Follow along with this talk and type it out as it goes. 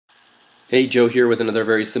Hey, Joe here with another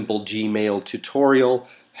very simple Gmail tutorial.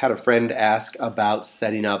 Had a friend ask about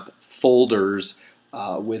setting up folders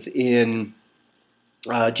within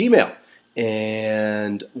Gmail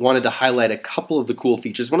and wanted to highlight a couple of the cool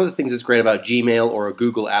features. One of the things that's great about Gmail or a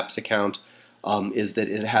Google Apps account is that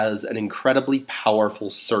it has an incredibly powerful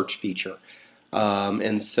search feature. I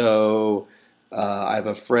have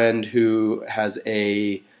a friend who has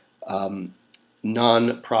a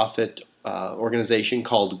non-profit organization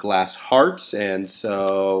called Glass Hearts, and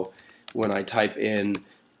so when I type in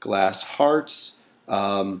Glass Hearts,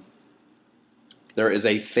 there is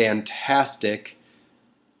a fantastic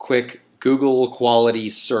quick Google quality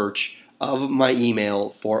search of my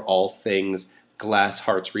email for all things Glass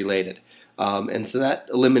Hearts related. And so that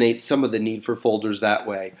eliminates some of the need for folders that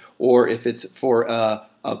way. Or if it's for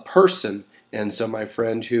a person, and so my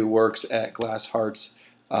friend who works at Glass Hearts,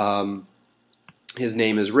 his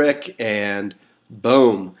name is Rick, and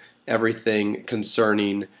boom, everything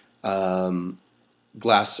concerning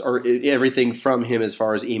Glass, or everything from him as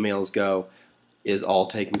far as emails go, is all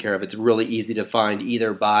taken care of. It's really easy to find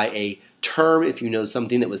either by a term if you know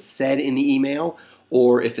something that was said in the email,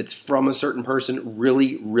 or if it's from a certain person,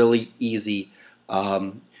 really easy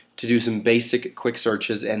to do some basic quick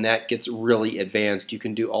searches, and that gets really advanced. You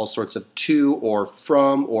can do all sorts of to or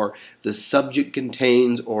from, or the subject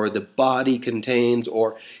contains, or the body contains,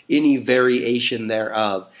 or any variation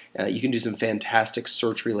thereof. You can do some fantastic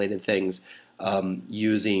search related things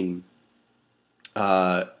using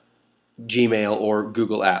Gmail or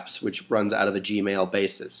Google Apps, which runs out of a Gmail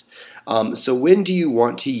basis. So when do you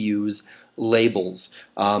want to use labels?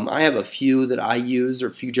 I have a few that I use, or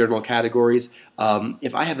a few general categories.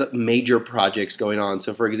 If I have major projects going on,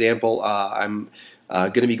 so for example, I'm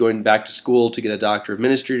going to be going back to school to get a Doctor of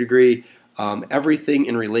Ministry degree, everything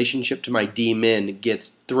in relationship to my DMin gets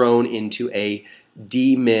thrown into a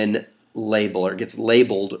DMin label, or gets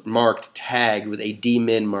labeled, marked, tagged with a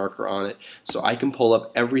DMin marker on it, so I can pull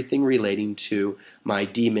up everything relating to my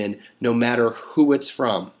DMin no matter who it's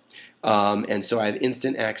from. And so I have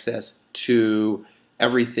instant access to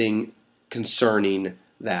everything concerning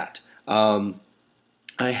that.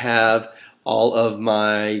 I have all of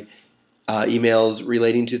my emails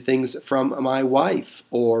relating to things from my wife,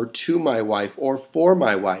 or to my wife, or for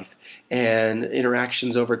my wife, and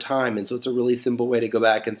interactions over time. And so it's a really simple way to go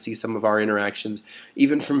back and see some of our interactions,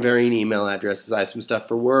 even from varying email addresses. I have some stuff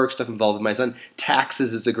for work, stuff involved with my son.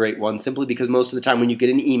 Taxes is a great one, simply because most of the time when you get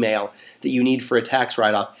an email that you need for a tax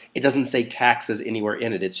write-off, it doesn't say taxes anywhere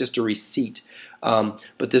in it. It's just a receipt.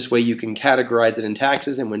 But this way you can categorize it in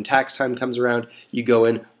taxes, and when tax time comes around, you go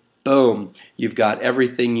in, boom, you've got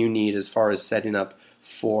everything you need as far as setting up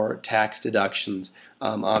for tax deductions.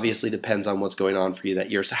 Obviously depends on what's going on for you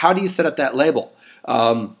that year. So how do you set up that label?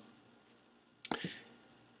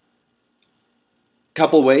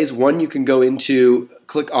 Couple ways. One, you can go into,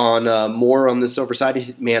 click on more on this over side and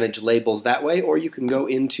hit manage labels that way, or you can go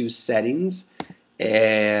into settings,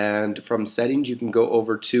 and from settings you can go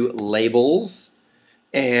over to labels,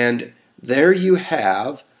 and there you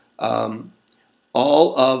have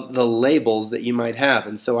all of the labels that you might have.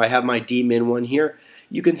 And so I have my DMin one here.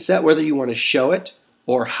 You can set whether you want to show it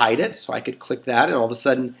or hide it. So I could click that, and all of a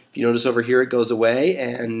sudden, if you notice over here, it goes away,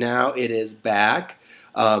 and now it is back.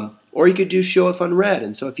 Or you could do show if unread.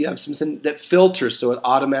 And so if you have something that filters, so it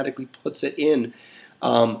automatically puts it in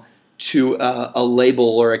to a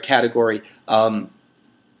label or a category,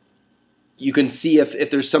 you can see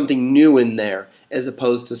if there's something new in there, as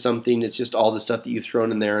opposed to something that's just all the stuff that you've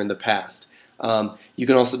thrown in there in the past. You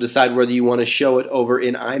can also decide whether you want to show it over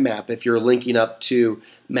in IMAP if you're linking up to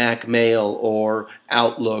Mac Mail or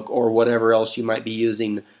Outlook or whatever else you might be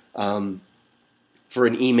using for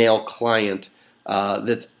an email client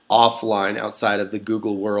that's offline outside of the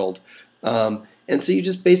Google world. And so you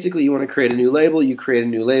just basically, you want to create a new label, you create a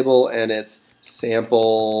new label, and it's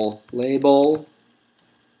sample label,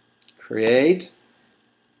 create,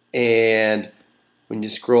 and when you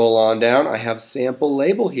scroll on down, I have sample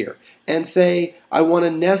label here, and say I want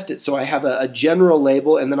to nest it, so I have a general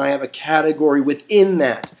label, and then I have a category within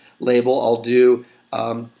that label. I'll do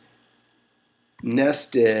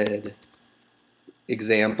nested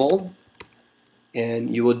example,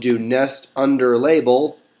 and you will do nest under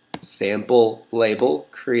label, sample label,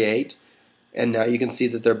 create, and now you can see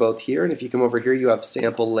that they're both here. And if you come over here, you have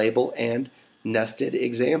sample label and nested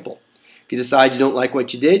example. If you decide you don't like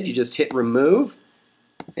what you did, you just hit remove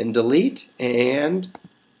and delete, and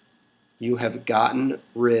you have gotten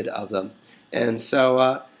rid of them. And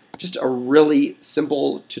so just a really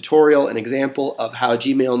simple tutorial, an example of how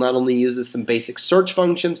Gmail not only uses some basic search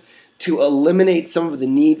functions to eliminate some of the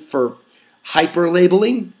need for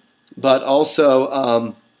hyperlabeling, but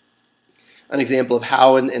also an example of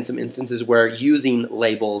how and some instances where using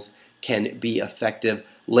labels can be effective.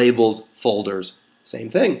 Labels, folders, same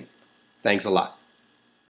thing. Thanks a lot.